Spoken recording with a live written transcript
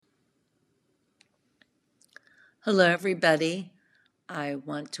Hello, everybody. I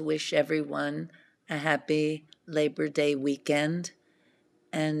want to wish everyone a happy Labor Day weekend.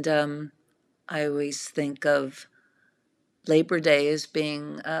 And I always think of Labor Day as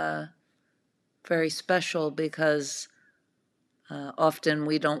being very special because often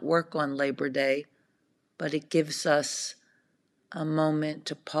we don't work on Labor Day, but it gives us a moment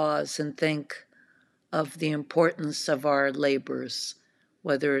to pause and think of the importance of our labors,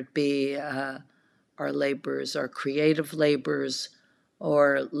 whether it be our labors, our creative labors,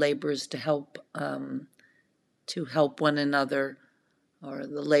 or labors to help one another, or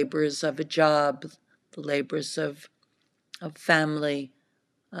the labors of a job, the labors of family,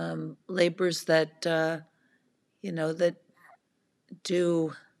 labors that that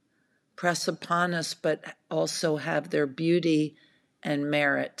do press upon us, but also have their beauty and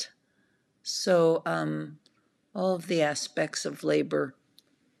merit. So all of the aspects of labor,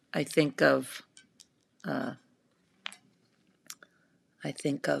 I think of. Uh, I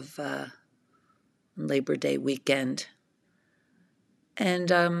think of Labor Day weekend,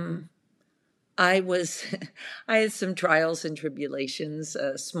 and I was, I had some trials and tribulations,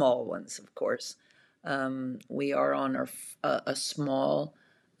 small ones, of course. We are on a small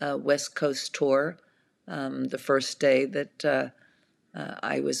West Coast tour. The first day that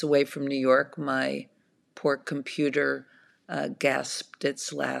I was away from New York, my poor computer gasped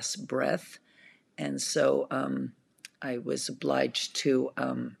its last breath, and so I was obliged to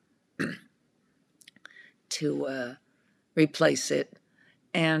replace it.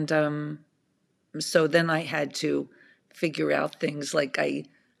 And so then I had to figure out things like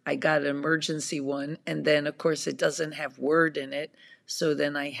I got an emergency one, and then of course it doesn't have Word in it, so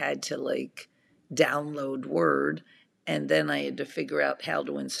then I had to like download Word, and then I had to figure out how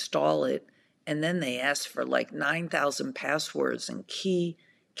to install it, and then they asked for like 9,000 passwords and key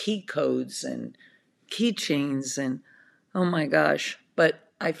codes and keychains, and oh my gosh!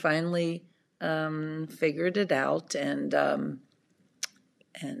 But I finally figured it out, and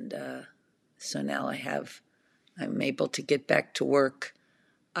so now I'm able to get back to work.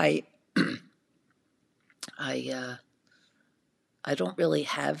 I I I don't really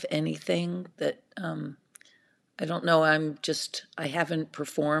have anything that I don't know. I haven't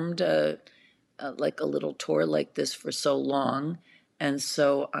performed like a little tour like this for so long, and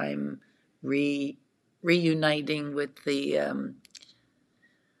so I'm reuniting with the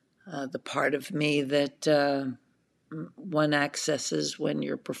part of me that one accesses when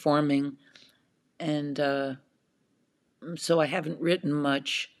you're performing, and so I haven't written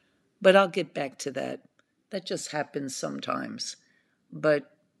much, but I'll get back to that. That just happens sometimes.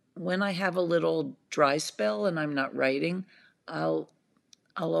 But when I have a little dry spell and I'm not writing, I'll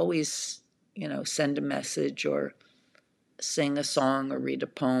I'll always, send a message or sing a song or read a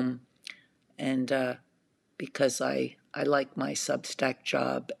poem, and because I like my Substack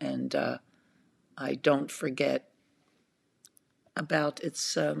job, and I don't forget about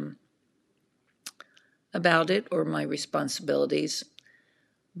about it or my responsibilities.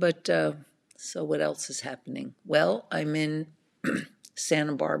 But so what else is happening? Well, I'm in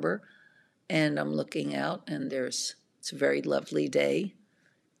Santa Barbara, and I'm looking out, and it's a very lovely day.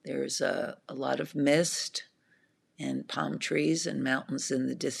 There's a lot of mist and palm trees and mountains in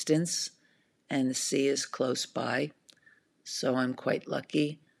the distance, and the sea is close by. So I'm quite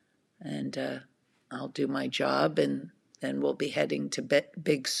lucky, and I'll do my job, and then we'll be heading to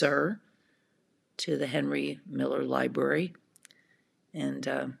Big Sur, to the Henry Miller Library, and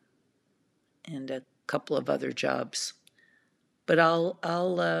a couple of other jobs. But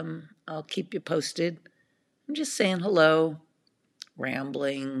I'll keep you posted. I'm just saying hello,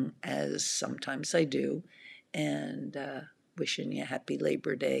 rambling as sometimes I do, and wishing you a happy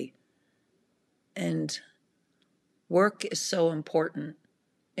Labor Day. And work is so important.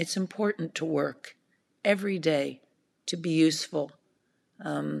 It's important to work every day to be useful,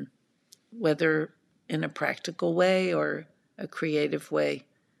 um, whether in a practical way or a creative way.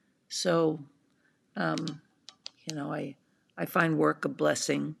 So, um, I find work a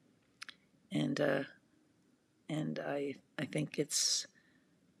blessing, and I think it's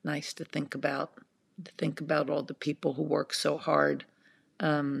nice to think about all the people who work so hard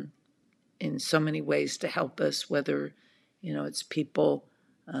um, in so many ways to help us, whether it's people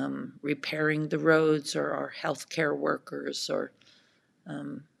repairing the roads or our healthcare workers or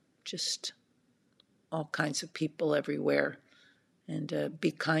um, just all kinds of people everywhere. And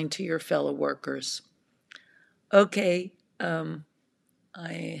be kind to your fellow workers. Okay,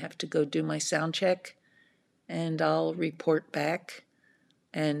 I have to go do my sound check, and I'll report back.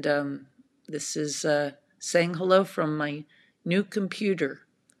 And this is saying hello from my new computer,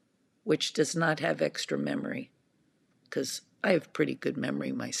 which does not have extra memory. because I have pretty good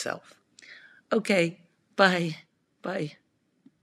memory myself. Okay, bye. Bye.